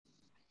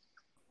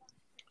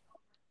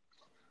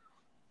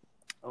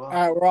All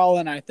right, we're all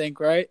in, I think,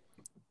 right?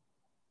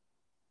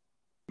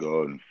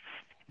 Good.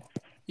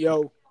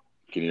 Yo,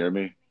 Can you hear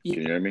me? yeah,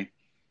 Can you hear me?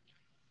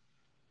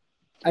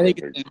 I think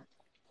it's Perfect. in.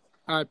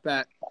 All right,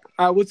 bet.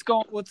 All right, what's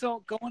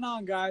going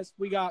on, guys?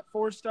 We got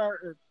 4-star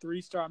or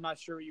 3-star. I'm not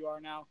sure what you are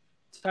now.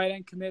 Tight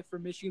end commit for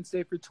Michigan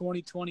State for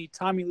 2020.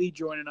 Tommy Lee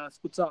joining us.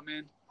 What's up,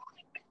 man?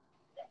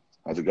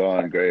 How's it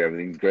going? Great.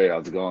 Everything's great.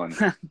 How's it going?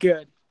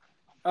 Good.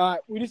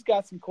 We just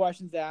got some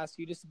questions to ask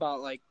you, just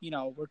about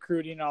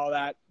recruiting and all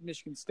that.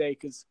 Michigan State,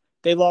 because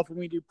they love when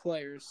we do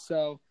players.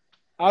 So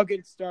I'll get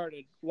it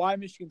started. Why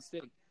Michigan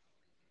State?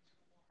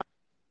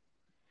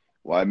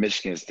 Why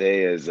Michigan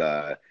State is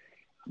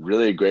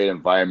really a great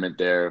environment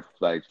there,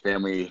 like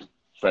family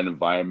friend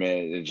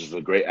environment. It's just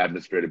a great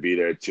atmosphere to be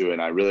there too.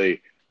 And I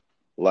really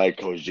like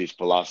Coach G's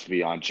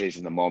philosophy on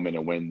chasing the moment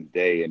and win the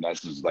day. And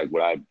that's just like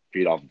what I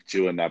feed off of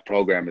too. And that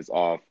program is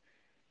off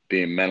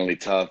being mentally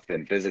tough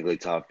and physically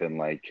tough and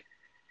like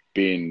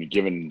being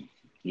given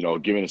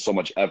so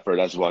much effort.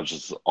 That's what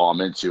just all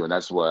I'm into. And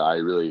that's what I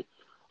really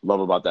love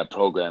about that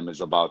program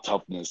is about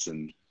toughness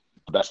and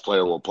the best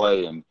player will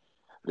play. And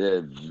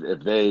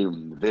if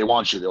they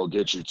want you, they'll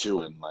get you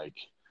too. And like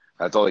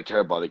that's all they care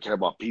about. They care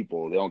about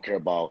people. They don't care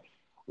about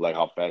like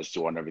how fast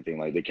you are and everything.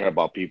 Like they care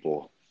about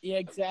people, Yeah,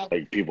 exactly.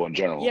 like people in Yeah,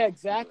 general.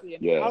 exactly.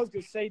 And I Yeah. was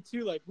gonna say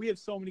too, like we have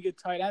so many good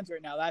tight ends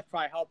right now. That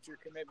probably helped your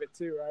commitment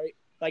too, right?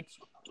 Like,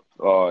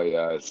 Oh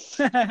yes.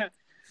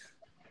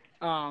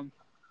 um,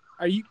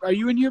 are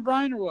you in here,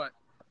 Brian, or what?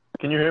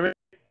 Can you hear me?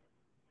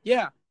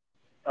 Yeah.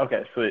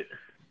 Okay, sweet.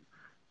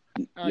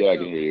 All right, Yeah, I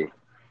can go. hear you.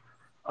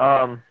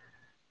 Um,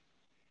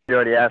 you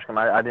already asked him.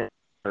 I didn't.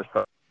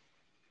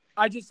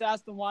 I just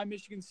asked them why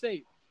Michigan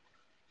State.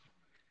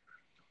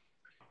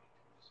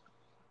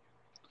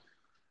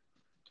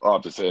 I'll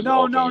have to say the No,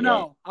 whole no, thing again.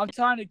 no. I'm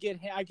trying to get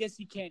him. I guess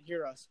he can't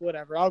hear us.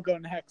 Whatever. I'll go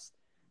next.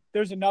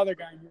 There's another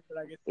guy in here, but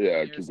I guess he Yeah,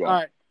 can't hear keep us. All going.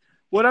 right.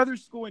 What other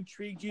school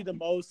intrigued you the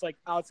most, like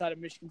outside of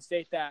Michigan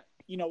State, that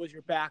was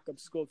your backup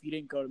school if you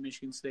didn't go to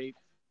Michigan State?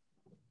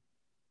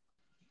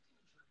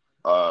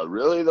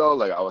 Really though,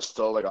 like I was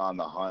still like on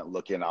the hunt,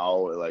 looking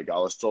out. Like I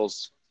was still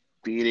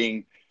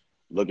speeding,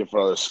 looking for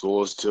other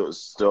schools to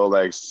still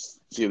like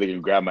see if they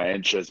can grab my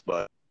interest.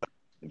 But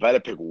if I had to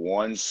pick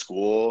one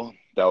school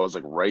that was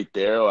like right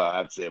there, I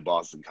have to say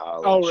Boston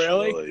Oh, College.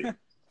 really? Really,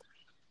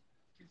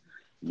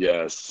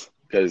 yes,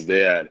 because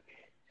they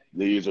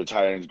use their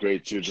tight ends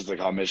great too, just like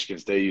how Michigan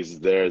State uses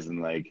theirs,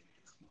 and like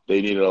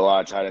they needed a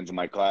lot of tight ends in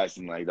my class,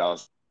 and like that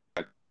was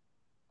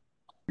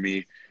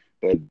me.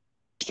 But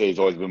State's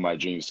always been my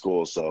dream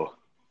school, so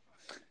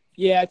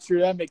Yeah,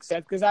 true. That makes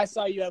sense because I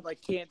saw you had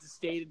like Kansas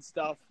State and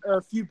stuff, or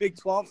a few Big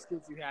 12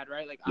 schools you had,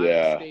 right? Like Iowa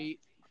yeah, State.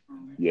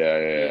 yeah,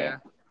 yeah, Yeah.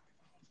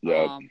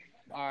 yeah.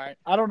 All right.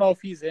 I don't know if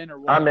he's in or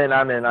what. I'm in.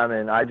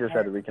 I just All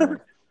had right. to reconnect.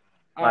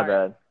 All My right.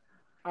 bad.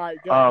 All right.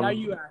 Go. Now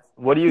you ask.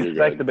 What do you You're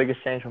expect the good.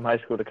 biggest change from high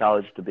school to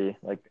college to be,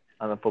 like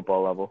on the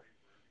football level?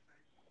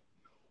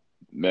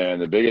 Man,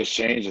 the biggest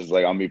change is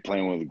like I'm be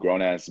playing with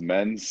grown ass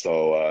men.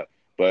 So,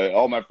 but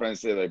all my friends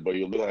say like, but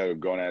you look like a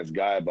grown ass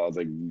guy. But I was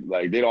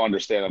like they don't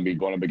understand. I'm be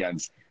going up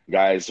against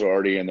guys who are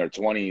already in their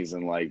 20s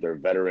and like they're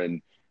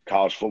veteran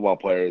college football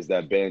players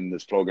that been in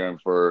this program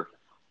for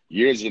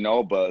years.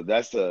 But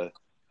that's the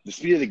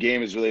speed of the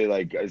game is really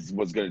like is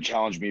what's going to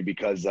challenge me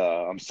because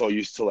I'm so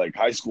used to like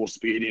high school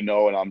speed, and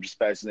I'm just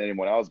faster than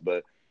anyone else.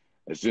 But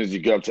as soon as you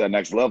get up to that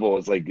next level,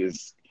 it's like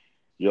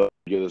you're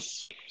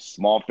this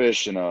small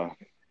fish in a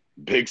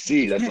big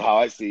C. That's how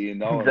I see,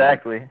 and like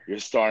Exactly. you're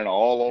starting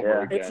all over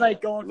Yeah. It's again,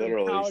 like going from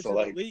literally. college So to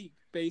the like league,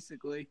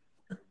 basically.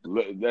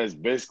 that's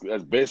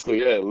basically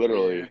it, Yeah.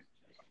 literally.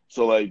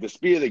 So like the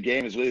speed of the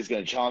game is really just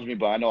going to challenge me,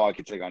 but I know I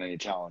can take on any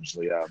challenge.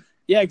 So yeah,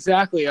 Yeah,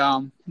 exactly.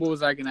 What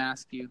was I gonna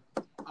ask you?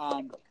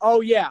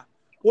 Oh yeah.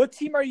 What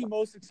team are you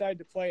most excited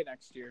to play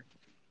next year?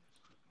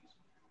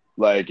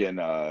 like in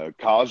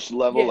college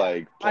level, Yeah,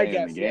 like I playing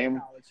the guess. Yeah, game.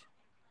 college.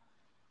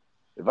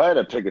 If I had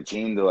to pick a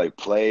team to like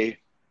play,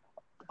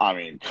 I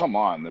mean, come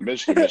on, the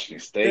Michigan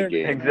State They're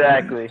game, man.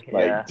 Exactly.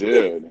 Like,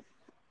 Yeah.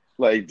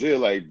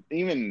 like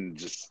even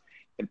just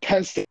in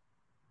Penn State.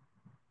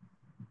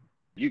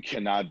 You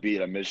cannot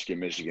beat a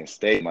Michigan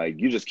State. Like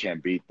you just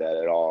can't beat that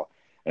at all.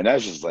 And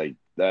that's just like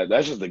that.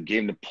 That's just a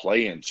game to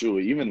play in too.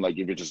 Even like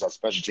if you're just on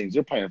special teams,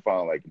 you're playing in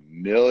front of like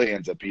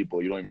millions of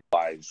people. You don't even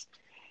realize.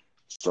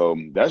 So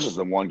that's just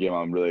the one game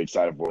I'm really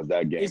excited for. Is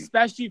that game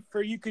Especially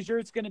for you, because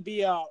it's gonna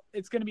be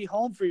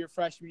home for your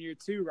freshman year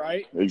too,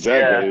 right? Yeah.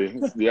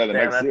 exactly? Yeah, the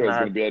Damn, next that's year is going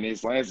nuts. to be at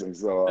East Lansing.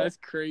 So That's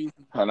crazy.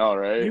 I know,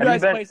 right? You Have you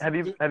guys been play have some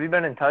you have you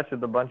been in touch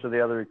with a bunch of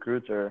the other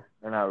recruits or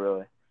not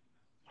really?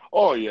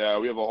 Oh yeah,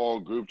 we have a whole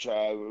group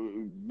chat.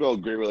 We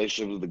build great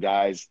relationships with the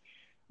guys.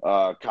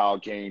 Kyle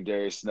King,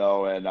 Darius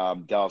Snow, and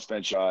Dallas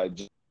Finch. I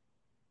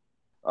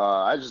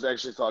just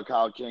actually saw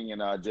Kyle King and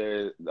not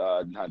Darius,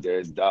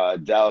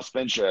 Dallas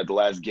Fincher at the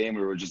last game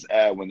we were just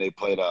at when they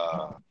played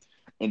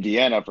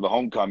Indiana for the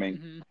homecoming.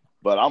 hmm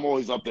But I'm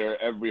always up there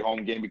every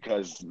home game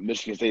because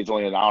Michigan State's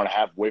only an hour and a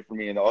half away from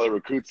me, and the other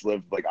recruits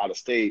live like out of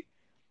state.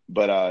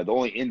 But the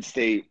only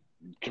in-state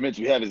commits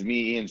we have is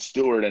me, Ian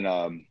Stewart,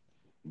 and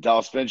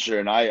Dallas Fincher,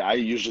 and I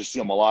usually see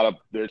him a lot up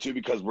there too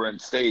because we're in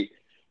state.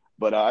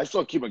 But I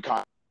still keep in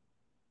contact.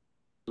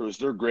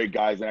 They're great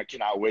guys, and I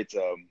cannot wait to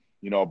ball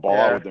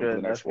Yeah, out with that's them for the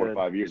good. next That's 4 to good.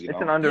 5 years.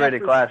 It's an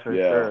underrated for class for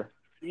Yeah, sure.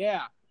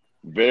 Yeah.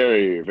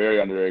 very very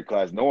underrated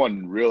class. No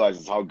one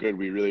realizes how good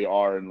we really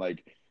are, and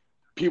like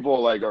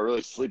people like are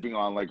really sleeping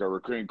on like our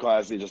recruiting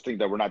class. They just think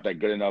that we're not that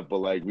good enough, but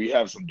like we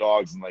have some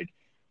dogs, and like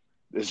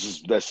it's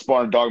just that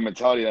Spartan dog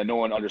mentality that no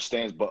one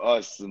understands but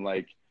us, and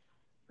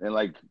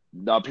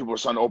now people are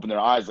starting to open their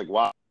eyes. Like,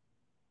 wow,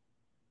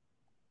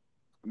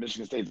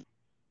 Michigan State's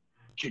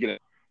kicking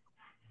it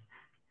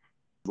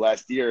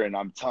last year, and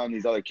I'm telling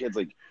these other kids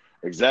like,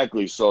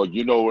 exactly. So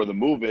you know where the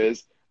move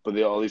is,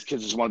 but all these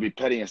kids just want to be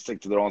petty and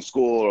stick to their own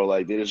school, or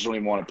like they just don't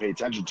even want to pay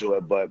attention to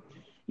it. But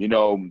we're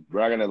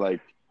not gonna like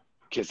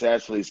kiss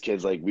ass for these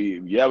kids. Like we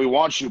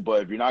want you,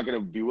 but if you're not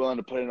gonna be willing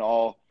to putting it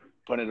all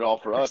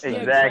for us, then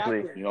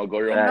Exactly. go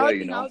your And own another way.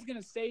 thing I was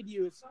gonna say to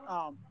you is,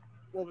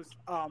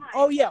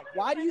 oh yeah,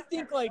 why do you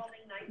think like,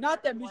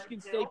 not that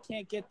Michigan State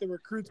can't get the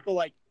recruits, but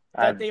like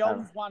that they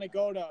always want to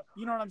go to,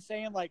 you know what I'm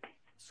saying, like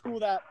school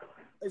that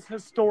is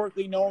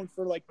historically known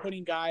for like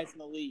putting guys in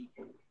the league,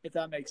 if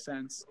that makes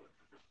sense.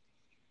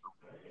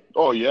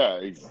 Oh yeah,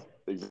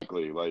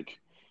 exactly. Like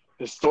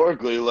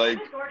historically, like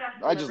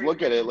I just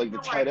look at it like the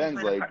tight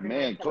ends. Like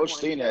man, Coach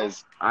Steen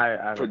has.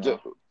 I don't know.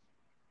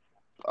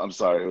 I'm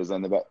sorry, it was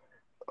on the back.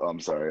 I'm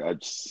sorry,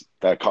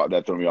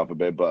 that threw me off a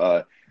bit.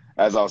 But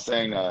as I was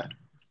saying,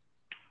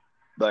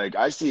 like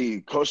I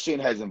see Coach Steen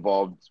has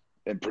involved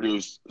and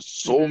produced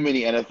so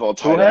many NFL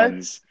tight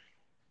ends,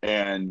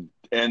 and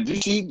do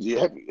you see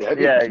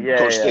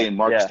Coach Steen,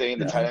 Mark Stain,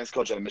 the tight ends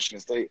coach at Michigan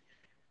State.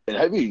 And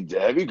have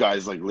you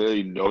guys like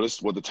literally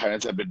noticed what the tight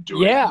ends have been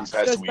doing these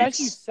past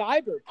especially weeks?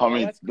 Cyber.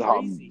 That's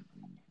crazy.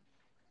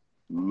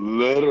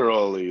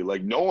 Literally,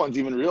 like no one's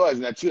even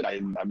realizing that too.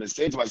 And I've been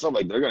saying to myself,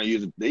 like they're gonna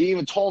use it. They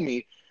even told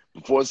me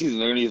before the season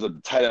they're gonna use a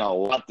tight end a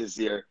lot this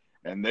year,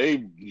 and they're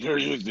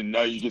using.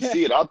 Now you can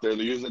see it out there.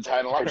 They're using the tight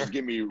end a lot, which is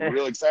getting me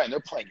real excited. They're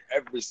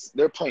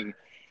playing.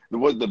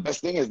 The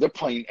best thing is they're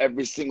playing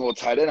every single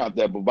tight end out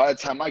there. But by the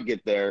time I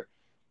get there,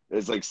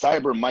 it's like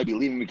Cyber might be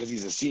leaving because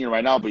he's a senior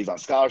right now, but he's on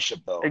scholarship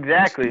though.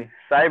 Exactly.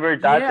 Cyber,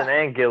 Dotson,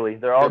 and Gilly,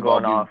 they're all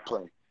going off.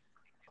 Playing.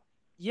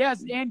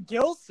 Yes, and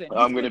Gilson.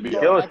 I'm gonna be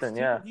Gilson,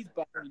 yeah. He's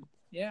buzzing.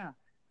 Yeah.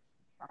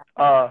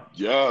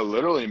 Yeah,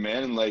 literally,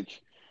 man. And like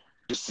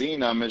just seeing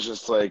them is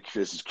just like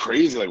this is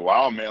crazy. Like,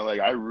 wow, man. Like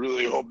I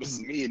really hope this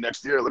is me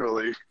next year,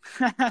 literally.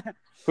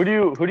 Who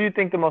do you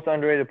think the most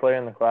underrated player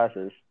in the class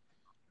is?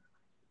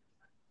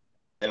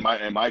 In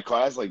my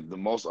class, like the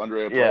most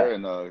underrated player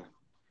in the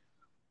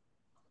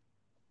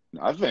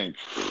I think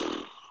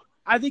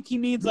he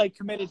means like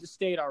committed to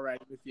state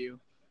already with you.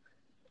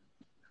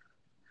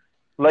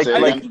 I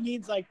think he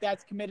means like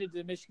that's committed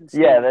to Michigan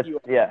State.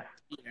 Yeah.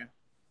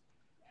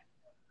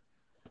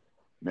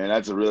 Man,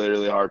 that's a really,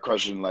 really hard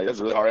question. Like, that's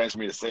a really hard answer for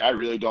me to say. I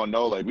really don't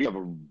know. Like, we have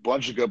a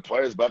bunch of good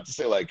players, but I have to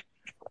say, like,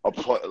 I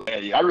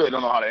really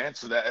don't know how to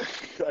answer that.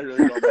 I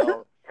really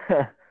don't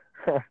know.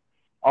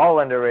 All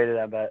underrated,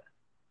 I bet.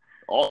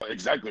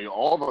 Exactly.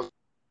 All of us,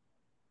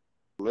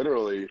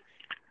 literally,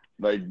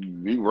 like,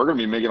 we're going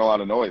to be making a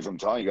lot of noise. I'm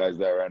telling you guys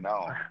that right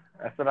now.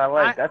 That's what I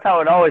like. That's how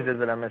it always is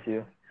at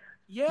MSU.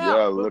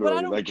 Yeah,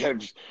 literally. Like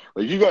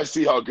you guys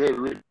see how good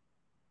Rick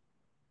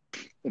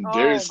and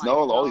Darius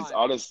Snow, all these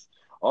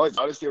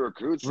out-of-state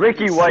recruits.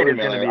 Ricky White is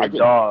going to be a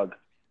dog.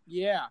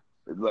 Yeah.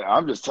 Like,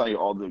 I'm just telling you,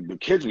 all the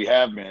kids we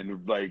have,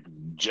 man, like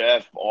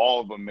Jeff,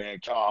 all of them, man,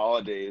 Cal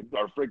Holiday,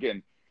 our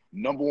freaking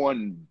number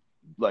one,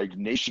 like,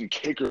 nation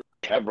kicker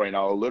we have right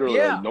now. Literally,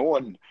 like, no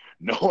one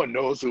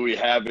knows who we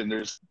have, and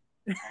there's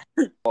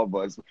all of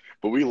us.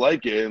 But we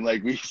like it, and,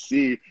 like, we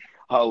see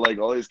how, like,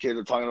 all these kids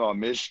are talking about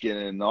Michigan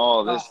and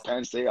all this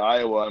Penn State,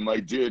 Iowa. I'm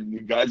like, dude, you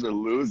guys are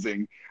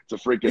losing to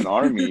freaking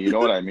Army. You know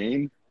what I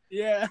mean?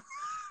 Yeah.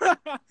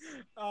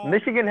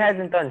 Michigan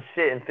hasn't done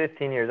shit in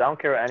 15 years. I don't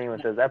care what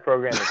anyone says. That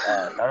program is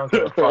ass. I don't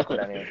give a fuck what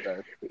anyone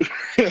says.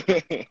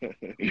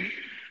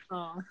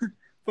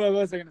 What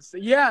was I going to say?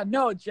 Yeah,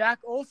 no, Jack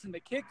Olson, the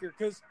kicker,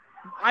 because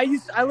I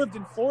lived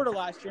in Florida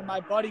last year. My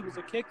buddy was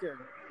a kicker,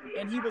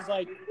 and he was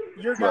like,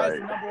 your guy's the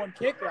number one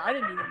kicker. I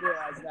didn't even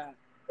realize that.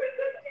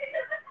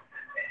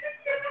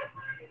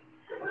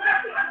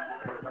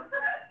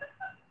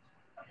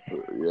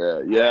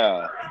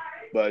 Yeah.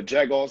 But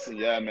Jack Olson,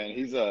 yeah, man,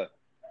 he's good.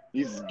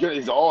 He's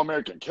an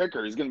All-American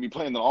kicker. He's going to be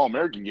playing the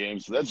All-American game,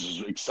 so that's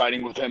just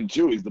exciting with him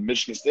too. He's the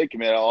Michigan State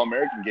committed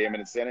All-American game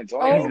in San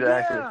Antonio. Oh,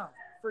 exactly. Yeah.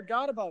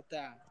 Forgot about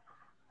that.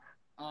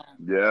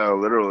 Yeah,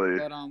 literally.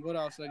 But what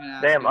else was I going to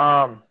ask?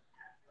 Damn.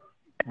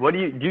 What do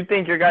you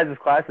think your guys'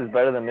 class is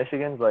better than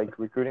Michigan's, like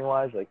recruiting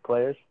wise, like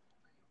players?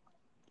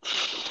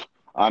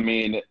 I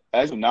mean,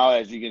 as of now,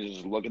 as you can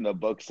just look in the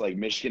books, like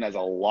Michigan has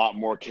a lot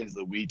more kids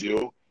than we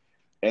do,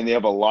 and they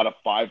have a lot of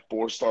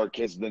 5-4-star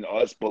kids than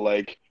us. But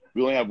like,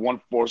 we only have one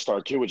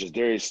 4-star kid, which is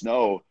Darius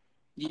Snow.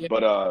 Yeah.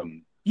 But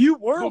you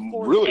were a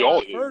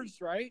 4-star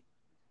first, right?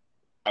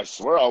 I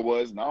swear I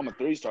was. Now I'm a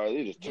 3-star.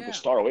 They just took a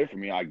star away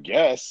from me, I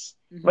guess.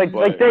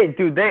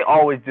 They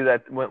always do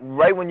that.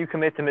 Right when you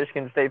commit to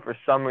Michigan State, for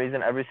some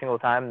reason, every single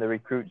time the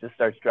recruit just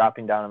starts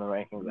dropping down in the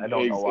rankings. I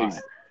don't know why.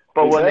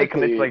 But when they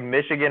commit to like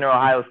Michigan or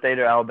Ohio State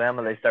or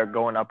Alabama, they start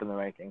going up in the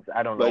rankings.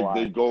 I don't know why.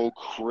 They go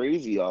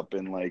crazy up,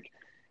 and like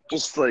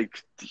just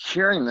like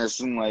hearing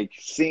this and like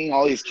seeing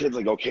all these kids,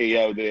 like, okay,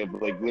 yeah, they have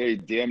like literally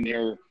damn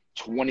near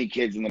 20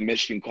 kids in the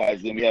Michigan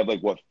class. Then we have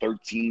like what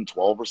 13,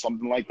 12 or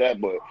something like that.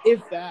 But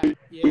if that,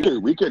 yeah.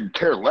 we could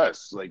care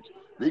less. Like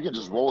we can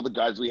just roll with the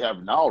guys we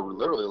have now.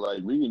 Literally,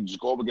 like we can just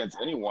go up against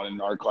anyone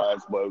in our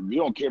class, but we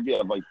don't care if we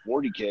have like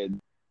 40 kids.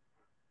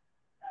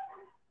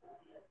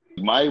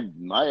 My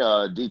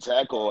D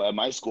tackle at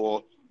my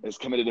school is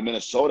committed to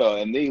Minnesota,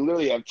 and they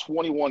literally have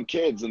 21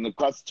 kids in the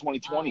class of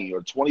 2020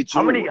 or 22.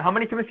 How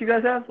many commits you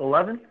guys have?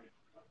 11?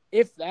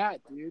 If that,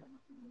 dude.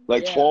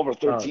 Like 12 or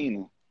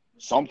 13,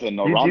 something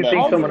around that. Do you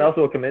think someone else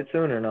will commit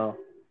soon or no?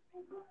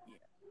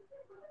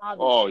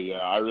 Oh yeah,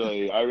 I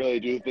really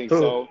do think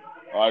so.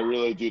 I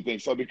really do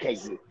think so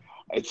because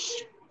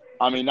it's.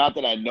 I mean, not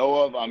that I know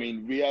of. I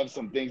mean, we have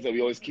some things that we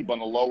always keep on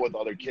the low with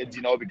other kids,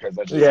 you know, because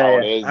that's just how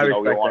it is. You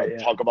know, we want to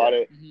talk about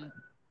it.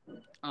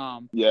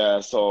 Mm-hmm. Yeah.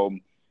 So,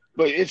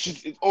 but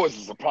it's always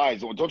a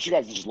surprise. Don't you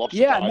guys just love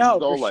surprises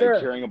though? Like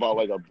hearing about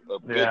like a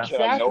big kid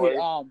out of nowhere.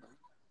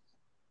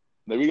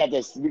 Like we got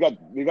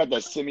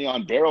that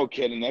Simeon Barrow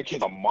kid, and that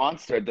kid's a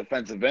monster at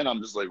defensive end. I'm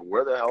just like,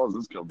 where the hell is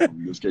this kid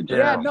from? This kid.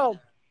 No.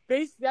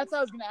 Basically, that's what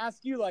I was gonna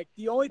ask you. Like,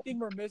 the only thing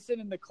we're missing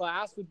in the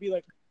class would be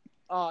like.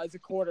 As a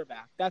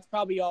quarterback. That's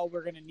probably all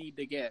we're going to need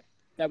to get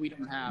that we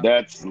don't have.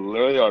 That's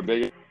literally our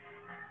biggest.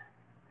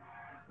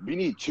 We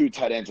need 2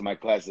 tight ends in my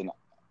class, and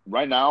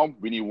right now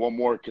we need one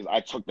more because I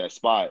took that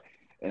spot.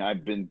 And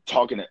I've been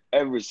talking to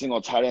every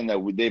single tight end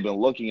that they've been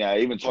looking at. I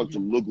even talked to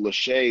Luke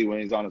Lachey when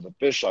he's on his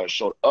official. I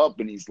showed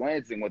up, and he's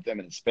Lansing with him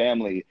and his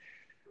family.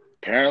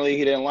 Apparently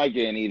he didn't like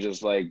it, and he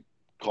just, like,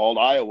 called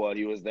Iowa.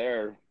 He was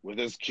there with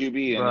his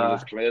QB, and he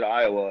was committed to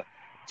Iowa.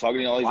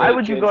 Talking to all these Why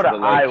would you go to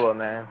Iowa,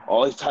 man?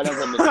 All these tight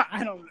ends.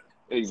 I don't.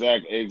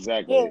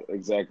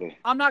 Exactly.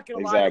 I'm not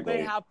gonna lie.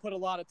 They have put a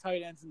lot of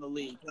tight ends in the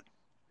league.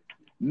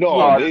 No,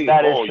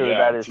 that is true. Yeah.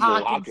 That is true.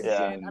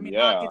 Hockenson. I mean,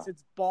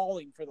 Hockenson's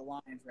balling for the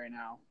Lions right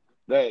now.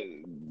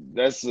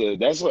 That's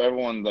what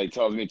everyone like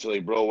tells me to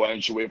like, bro. Why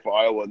don't you wait for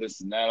Iowa?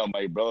 This and that. I'm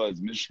like, bro, it's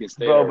Michigan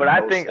State. Bro, but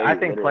I think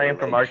playing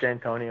for Mark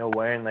Antonio,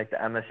 wearing like the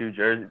MSU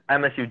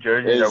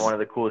jerseys are one of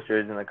the coolest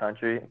jerseys in the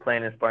country.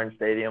 Playing in Spartan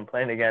Stadium,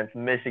 playing against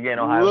Michigan,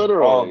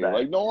 Ohio, all of that.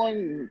 Like no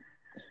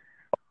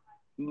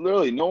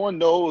one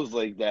knows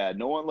like that.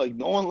 No one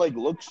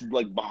looks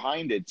like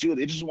behind it too.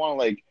 They just want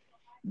to like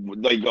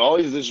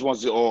always just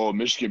wants to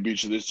Michigan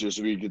beat you this year,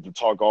 so we get to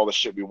talk all the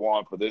shit we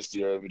want for this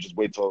year. We just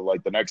wait till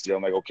like the next year.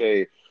 I'm like,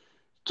 okay.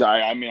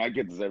 I mean, I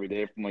get this every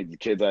day from like the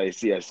kids I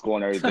see at school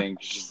and everything.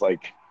 It's just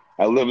like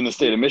I live in the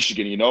state of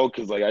Michigan, you know,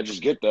 because like I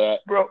just get that.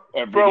 Bro,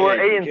 we're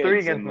 8-3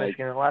 against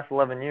Michigan in the last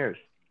 11 years.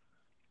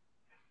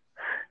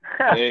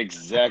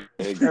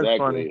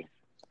 Exactly.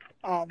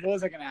 What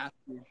was I gonna ask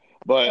you?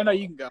 But no,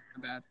 you can go.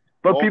 My bad.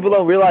 But people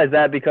don't realize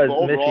that because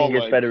Michigan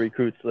gets better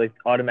recruits, so they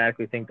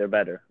automatically think they're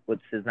better, which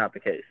is not the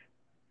case.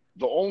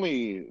 The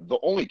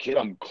only kid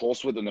I'm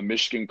close with in the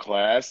Michigan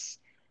class,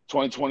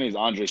 2020, is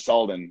Andre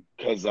Sullivan,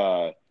 because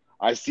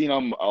I've seen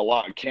him a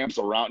lot in camps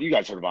around. You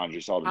guys heard of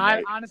Andre Sullivan,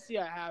 right? Honestly,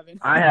 I haven't.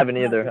 I haven't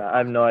either. I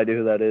have no idea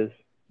who that is.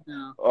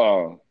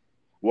 No.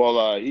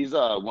 Well, he's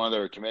one of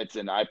their commits,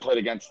 and I played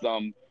against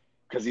them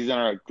because he's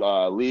in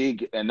our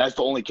league, and that's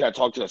the only kid I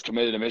talked to that's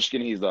committed to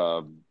Michigan. He's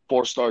a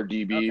 4-star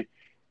DB.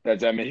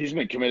 Okay. He's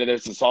been committed there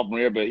since sophomore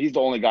year, but he's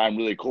the only guy I'm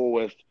really cool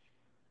with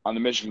on the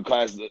Michigan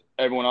class.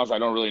 Everyone else, I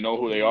don't really know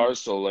who they are.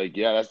 So, like,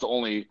 yeah, that's the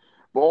only.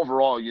 But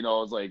overall, you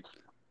know, it's like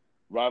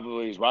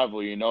rivalry is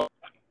rivalry, you know.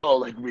 So,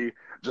 like, we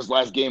just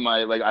last game,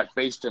 I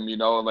faced him, you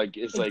know, and like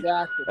it's like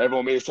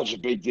everyone made it such a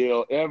big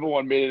deal.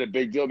 Everyone made it a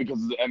big deal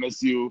because of the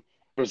MSU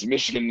versus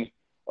Michigan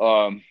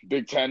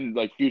Big Ten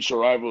like future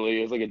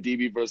rivalry. It's like a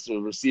DB versus a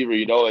receiver,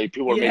 you know, like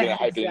people are making it,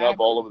 hyping it up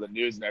all over the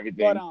news and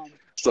everything. But,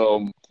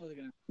 so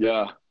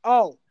yeah.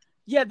 Oh,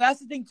 yeah, that's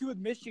the thing too with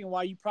Michigan.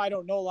 Why you probably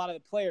don't know a lot of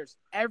the players.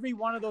 Every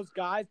one of those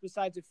guys,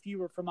 besides a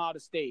few, are from out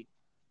of state.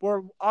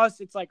 Where us,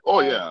 it's like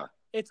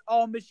it's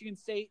all Michigan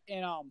State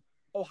and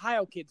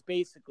Ohio kids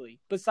basically.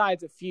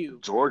 Besides a few.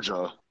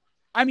 Georgia.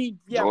 I mean,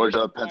 yeah.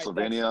 Georgia,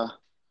 Pennsylvania.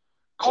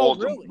 Cole,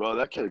 really? Bro,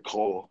 that kid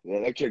Cole.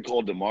 Yeah, that kid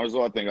Cole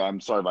DeMarzo. I'm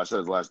sorry if I said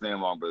his last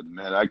name wrong, but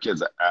man, that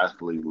kid's an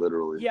athlete,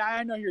 literally. Yeah,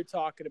 I know who you're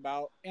talking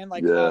about. And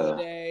like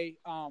Holiday,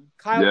 Kyle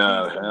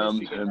King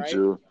Michigan, him right?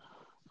 too.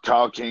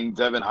 Kyle King,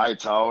 Devin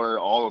Hightower,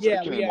 all those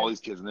all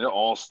these kids, and they're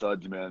all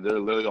studs, man. They're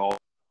literally all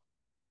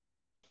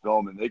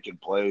film, and they can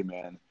play,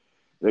 man.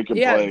 They can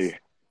play.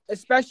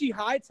 Especially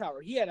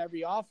Hightower. He had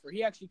every offer.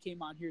 He actually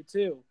came on here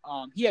too.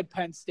 He had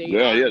Penn State,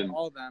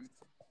 all of them.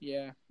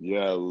 Yeah.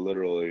 Yeah,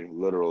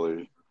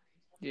 literally.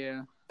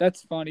 Yeah,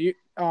 that's funny.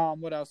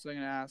 What else was I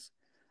gonna ask?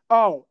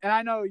 Oh, and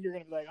I know you're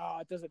gonna be like, oh,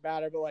 it doesn't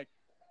matter, but like,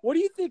 what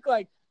do you think?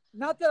 Like,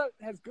 not that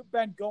it has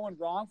been going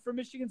wrong for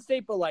Michigan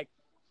State, but like,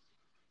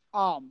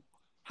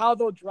 how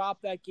they'll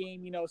drop that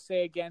game, you know,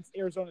 say against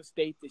Arizona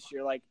State this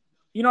year. Like,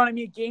 you know what I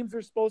mean? Games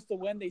are supposed to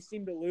win, they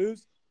seem to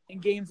lose,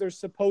 and games are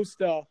supposed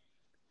to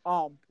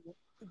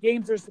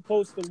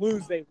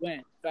lose, they win.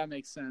 If that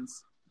makes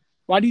sense.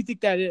 Why do you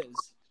think that is?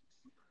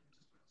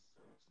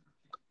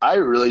 I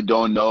really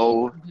don't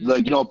know. Mm-hmm.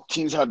 Like, you know,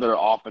 teams have their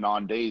off and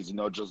on days, you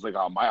know, just like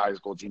how my high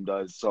school team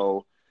does.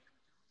 So,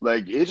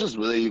 like, it's just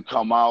really you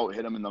come out,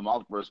 hit them in the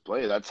mouth first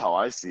play. That's how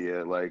I see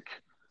it. Like,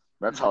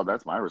 that's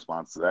my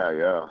response to that.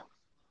 Yeah.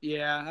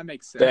 Yeah, that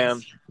makes sense.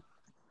 Damn.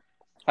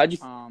 How'd you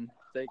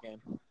State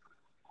game?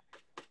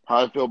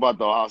 How I feel about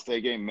the Ohio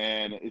State game,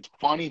 man. It's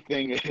funny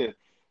thing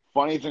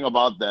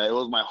about that. It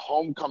was my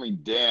homecoming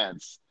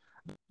dance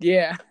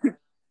Yeah.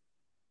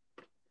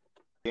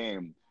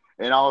 game.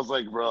 And I was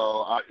like,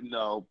 bro,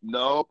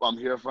 nope, I'm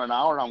here for an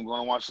hour and I'm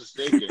going to watch the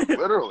state game,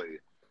 literally.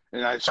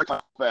 And I checked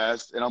my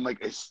fast and I'm like,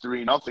 it's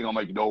 3-0. I'm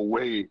like, no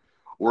way,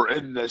 we're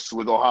in this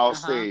with Ohio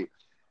State.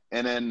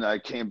 And then I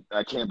came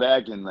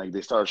back and like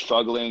they started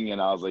struggling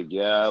and I was like,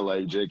 yeah,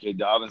 like J.K.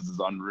 Dobbins is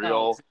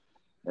unreal.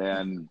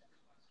 And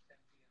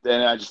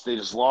then they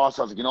just lost.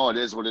 I was like, you know, it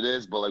is what it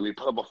is. But like we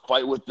put up a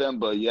fight with them.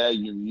 But yeah,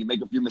 you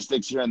make a few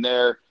mistakes here and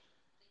there.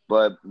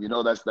 But you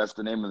know that's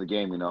the name of the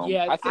game. You know.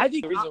 Yeah, I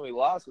think the reason we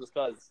lost was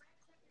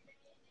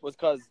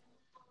because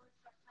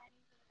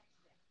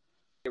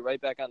get right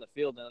back on the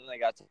field and then they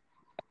got to.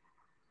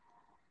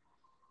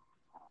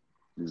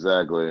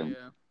 Exactly.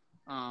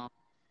 Yeah.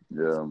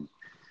 Yeah.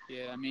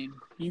 Yeah. I mean,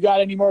 you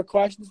got any more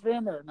questions for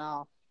him or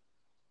no?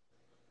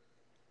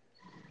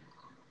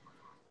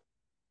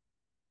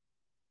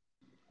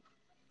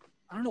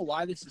 I don't know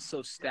why this is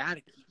so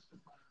staticky.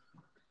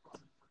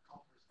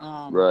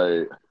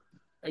 Right.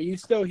 Are you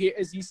still here?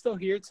 Is he still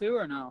here too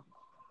or no?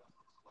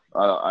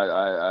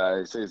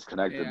 I say it's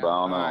connected, but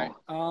I don't know.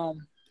 Right.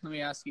 Let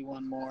me ask you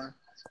one more.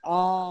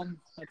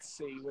 Let's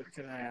see. What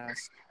could I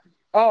ask?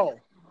 Oh,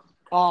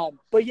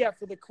 but yeah,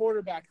 for the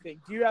quarterback thing,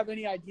 do you have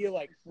any idea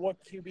like what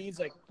QBs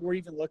like we're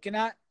even looking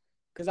at?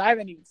 Because I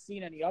haven't even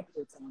seen any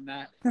updates on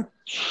that.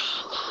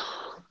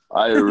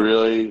 I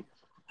really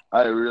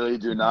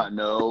do not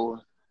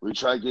know. We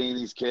tried getting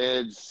these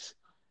kids.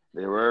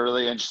 They were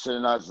really interested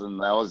in us,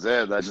 and that was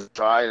it. I just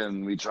tried,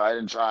 and we tried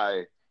and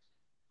tried.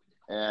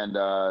 And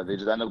they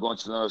just ended up going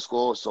to another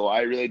school. So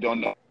I really don't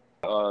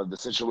know the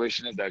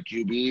situation is at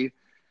QB.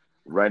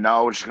 Right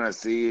now, we're just going to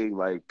see,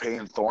 like,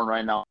 Peyton Thorne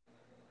right now.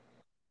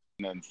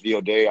 And then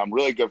Theo Day. I'm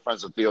really good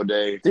friends with Theo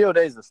Day. Theo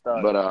Day's a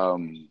stud. But,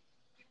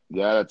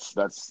 yeah,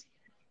 that's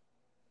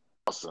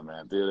awesome,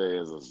 man. Theo Day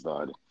is a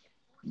stud.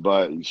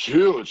 But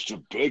huge,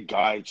 a big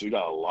guy, too. He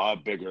got a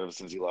lot bigger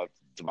since he left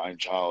Divine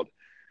Child.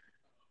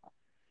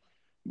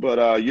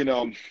 But, you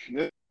know,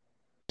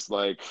 it's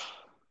like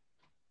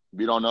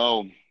we don't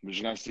know. We're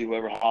just going to see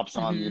whoever hops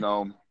on, you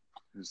know,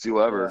 see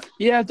whoever.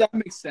 Yeah, that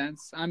makes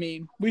sense. I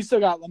mean, we still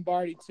got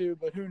Lombardi, too,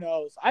 but who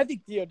knows? I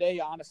think Theo Day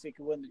honestly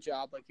could win the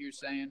job, like you're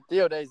saying.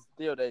 Theo Day's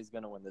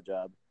going to win the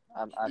job.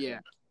 Yeah.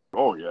 Think.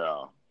 Oh,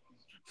 yeah.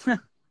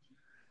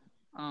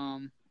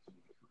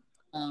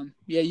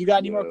 Yeah, you got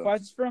any more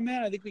questions for him,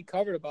 man? I think we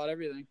covered about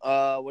everything.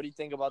 What do you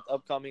think about the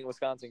upcoming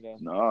Wisconsin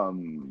game?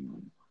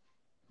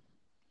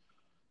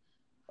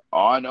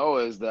 All I know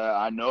is that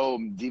I know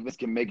defense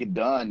can make it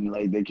done.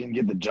 Like, they can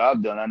get the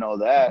job done. I know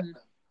that.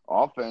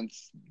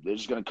 Offense, they're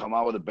just going to come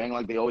out with a bang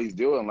like they always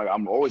do. And, like,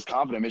 I'm always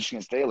confident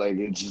Michigan State. Like,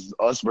 it's just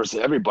us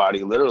versus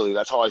everybody, literally.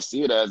 That's how I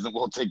see it as, and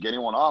we'll take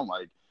anyone on.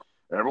 Like,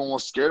 everyone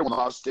was scared when the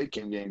Ohio State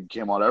game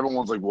came out.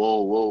 Everyone's like,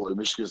 whoa. At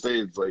Michigan State,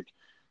 it's like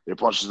they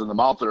punched us in the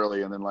mouth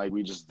early, and then, like,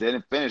 we just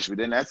didn't finish. We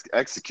didn't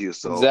execute.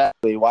 So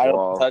exactly. Wide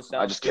open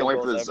touchdown. I just can't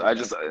wait for this.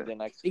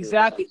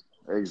 Exactly.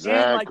 Exactly.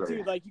 And, like,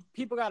 dude, like,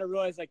 people got to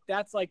realize, like,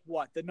 that's, like,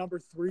 what? The number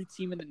 3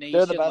 team in the nation?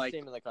 They're the best like,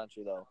 team in the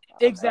country, though.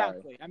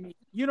 Exactly. I mean,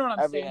 you know what I'm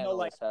Every saying, though?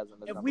 Like,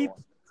 if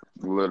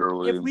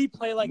we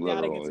play like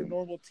that against a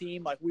normal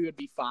team, like, we would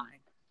be fine.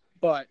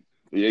 But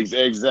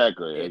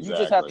exactly. You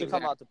just have to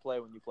come out to play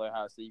when you play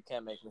Ohio State. You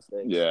can't make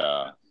mistakes.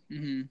 Yeah.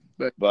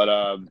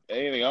 But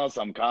anything else,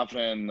 I'm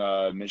confident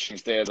in Michigan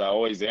State as I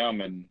always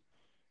am, and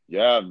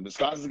yeah,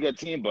 Wisconsin's a good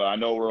team, but I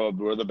know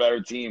we're the better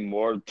team,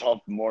 more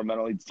tough, more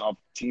mentally tough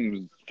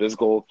team,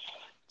 physical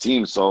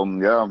team. So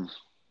yeah.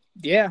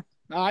 Yeah,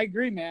 no, I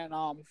agree, man.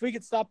 If we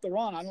could stop the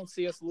run, I don't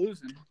see us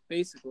losing.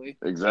 Basically.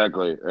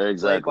 Exactly.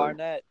 Play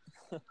Barnett.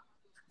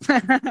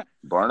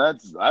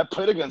 I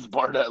played against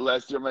Barnett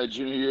last year, my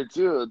junior year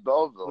too at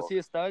Belleville. Was he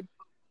a stud?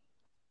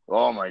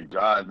 Oh my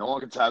God, no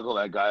one can tackle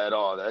that guy at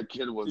all. That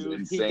kid was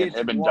insane.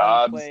 Him and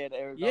Dobbs.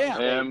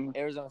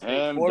 Arizona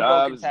State. 4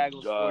 broken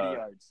tackles, 40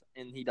 yards,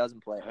 and he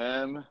doesn't play.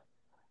 Him,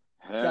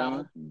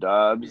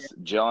 Dobbs,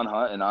 Jalen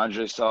Hunt, and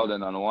Andre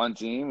Seldon on one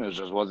team. It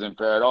just wasn't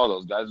fair at all.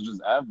 Those guys are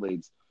just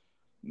athletes.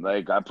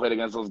 Like, I played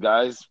against those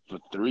guys for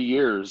 3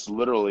 years,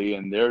 literally,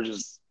 and they're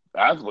just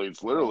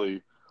athletes,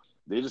 literally.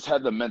 They just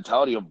had the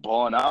mentality of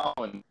balling out,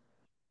 and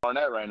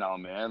Barnett right now,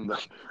 man.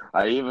 Like,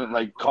 I even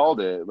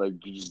called it. Like,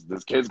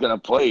 this kid's gonna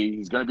play.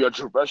 He's gonna be a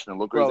true freshman.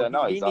 Look where he's at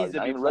now. He's not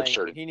even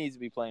redshirted. He needs to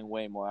be playing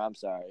way more. I'm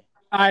sorry.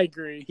 I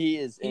agree.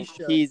 He's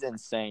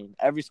insane.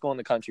 Every school in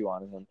the country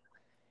wanted him.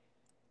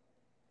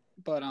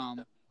 But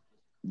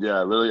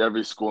Yeah, literally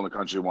every school in the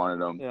country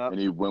wanted him, and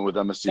he went with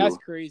MSU. That's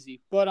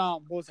crazy. But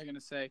what was I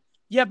gonna say?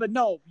 Yeah, but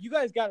no, you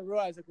guys got to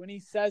realize like when he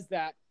says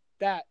that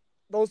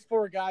those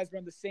 4 guys were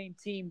on the same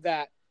team.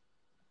 That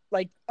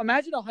like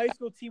imagine a high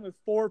school team with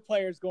 4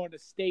 players going to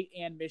state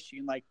and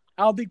Michigan. Like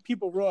I don't think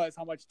people realize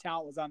how much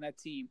talent was on that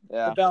team.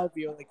 Yeah, the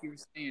Bellevue, like you were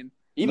saying.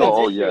 Even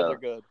this year they're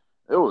good.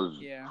 It was.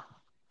 Yeah.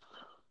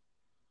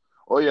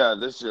 Oh yeah,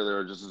 this year they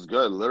were just as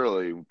good.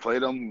 Literally, we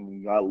played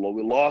them,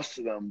 we lost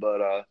to them,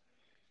 but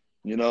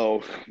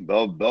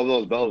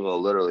Belleville's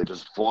Belleville. Literally,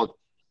 just full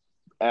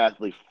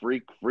athlete,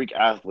 freak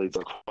athletes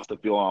across the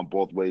field on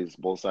both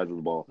sides of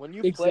the ball. When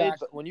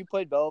you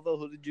played Belleville,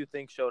 who did you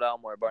think showed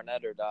out more,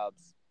 Barnett or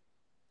Dobbs?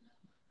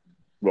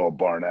 Well,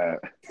 Barnett.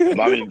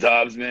 I mean,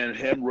 Dobbs, man,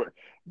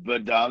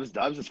 but Dobbs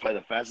is probably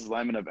the fastest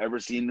lineman I've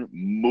ever seen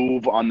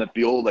move on the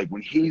field. Like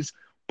when he's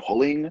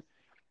pulling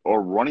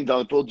or running down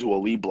the field to a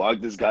lead block,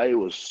 this guy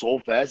was so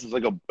fast. It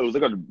was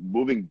like a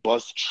moving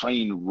bus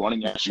train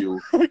running at you.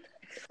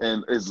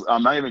 And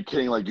I'm not even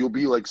kidding. Like you'll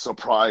be like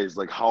surprised,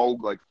 like how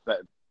like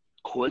that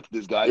quick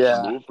this guy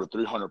can move for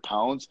 300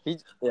 pounds.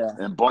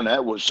 And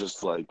Barnett was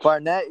just like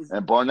Barnett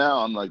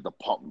on like the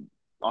punt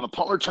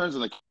returns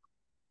and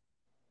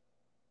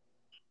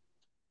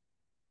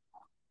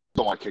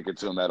don't want to kick it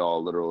to him at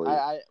all. Literally,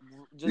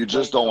 you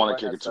just don't want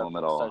to kick it to him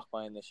at all. Starts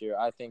playing this year,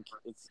 I think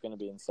it's going to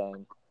be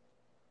insane.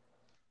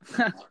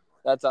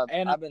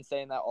 I've been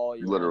saying that all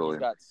year. Literally,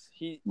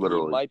 he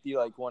might be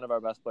like one of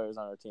our best players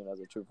on our team as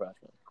a true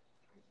freshman.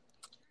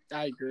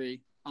 I agree.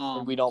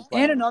 And we don't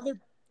play how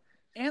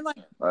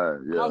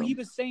he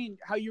was saying,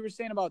 how you were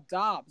saying about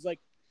Dobbs. Like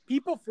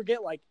people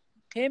forget, like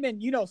him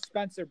and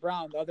Spencer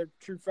Brown, the other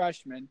true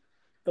freshman,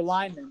 the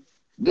lineman.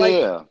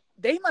 Like,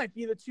 they might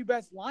be the 2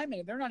 best linemen,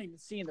 and they're not even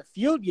seeing the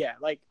field yet.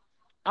 Like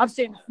I'm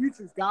saying, the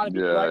future's got to be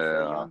bright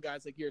for the young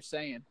guys, like you're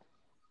saying.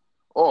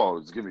 Oh,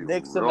 it's gonna be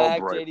Nick real Samac,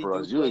 bright JD for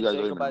us. Duke, You guys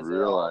don't Jacob even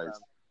realize.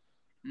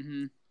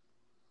 Mm-hmm.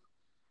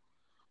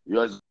 You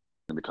guys are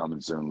gonna be coming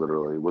soon,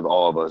 literally, with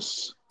all of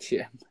us.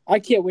 Yeah, I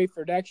can't wait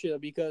for next year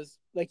because,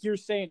 like you're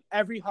saying,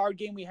 every hard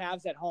game we have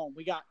is at home.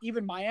 We got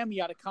even Miami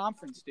out of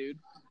conference, dude.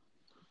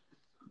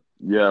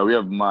 Yeah, we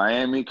have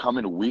Miami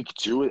coming week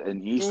 2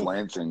 in East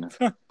Lansing.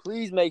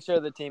 Please make sure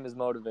the team is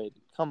motivated.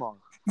 Come on.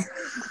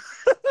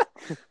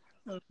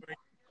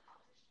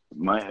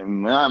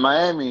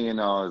 Miami,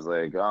 is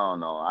like, I don't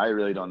know. I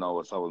really don't know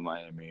what's up with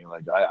Miami.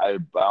 Like, I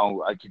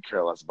could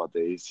care less about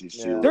the ACC.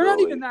 Yeah. They're not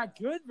even that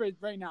good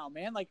right now,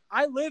 man. Like,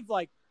 I live,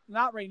 like,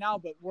 not right now,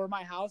 but where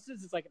my house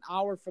is, it's like an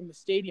hour from the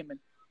stadium, and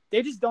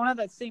they just don't have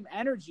that same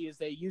energy as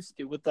they used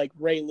to with, like,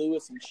 Ray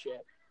Lewis and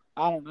shit.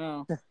 I don't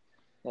know.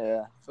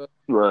 Yeah.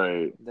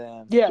 Right.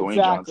 Damn. Yeah, Dwayne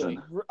exactly.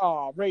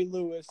 Johnson. Ray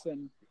Lewis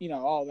and,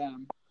 all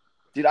them.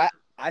 Dude, I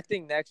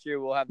think next year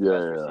we'll have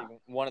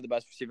one of the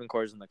best receiving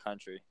corps in the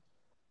country.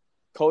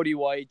 Cody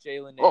White,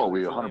 Jalen Naylor,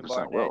 we Julian 100%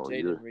 Barnett, will.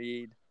 Jaden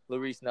Reed,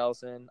 Larice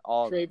Nelson,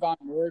 all Trayvon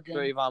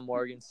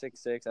Morgan.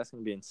 6'6". That's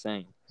going to be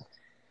insane.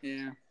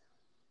 Yeah.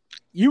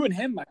 You and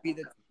him might be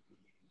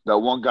that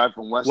one guy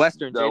from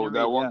Western.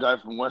 That one guy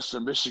from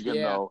Western Michigan,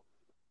 though.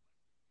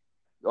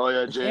 Oh,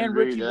 yeah, Jaden and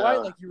Reed, Ricky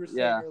White, like you were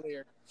saying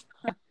earlier.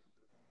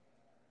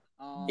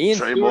 Ian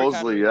Trey Stewart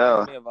Mosley, kind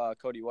of reminds me of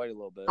Cody White a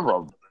little bit.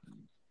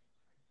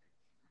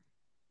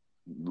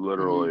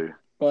 Literally. Mm-hmm.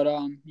 But,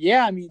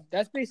 I mean,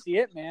 that's basically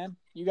it, man.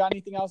 You got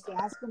anything else to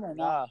ask him or not?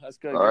 Nah, that's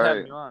good. All right.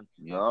 Having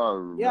you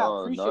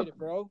on. Appreciate it,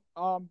 bro.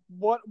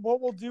 What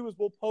we'll do is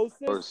we'll post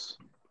this.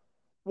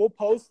 We'll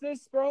post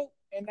this, bro,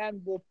 and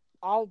then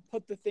I'll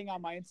put the thing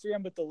on my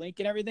Instagram with the link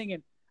and everything,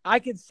 and I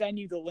can send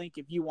you the link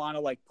if you want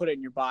to, like, put it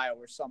in your bio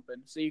or something,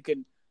 so you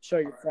can show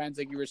your friends,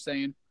 like you were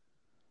saying.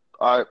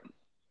 All right.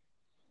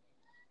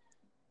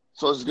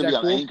 So is it going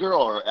to be on Anchor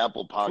or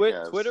Apple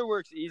Podcasts? Twitter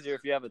works easier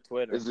if you have a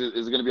Twitter. Is it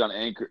going to be on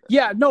Anchor?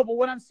 Yeah, no, but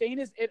what I'm saying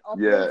is it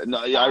uploads to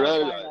Spotify I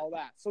rather and all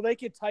that. So they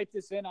could type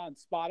this in on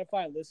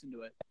Spotify and listen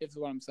to it, is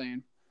what I'm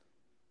saying.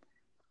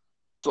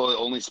 So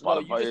only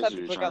Spotify you just have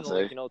to is click on the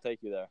link and it'll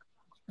take you there.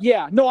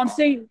 Yeah, no, I'm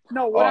saying –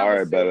 no, what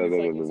I'm saying is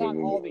like, it's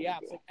on all the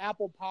apps. Like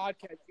Apple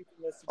Podcasts, you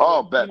can listen to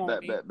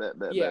it.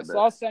 Bet. Yeah, so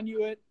I'll send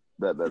you it.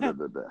 Bet.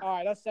 All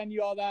right, I'll send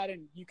you all that,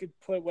 and you could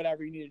put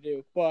whatever you need to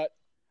do. But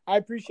I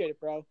appreciate it,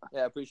 bro.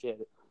 Yeah, I appreciate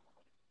it.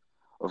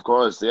 Of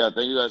course. Yeah,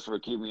 thank you guys for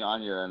keeping me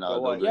on here. And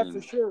yeah,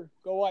 for sure.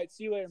 Go White.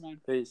 See you later,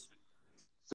 man. Peace.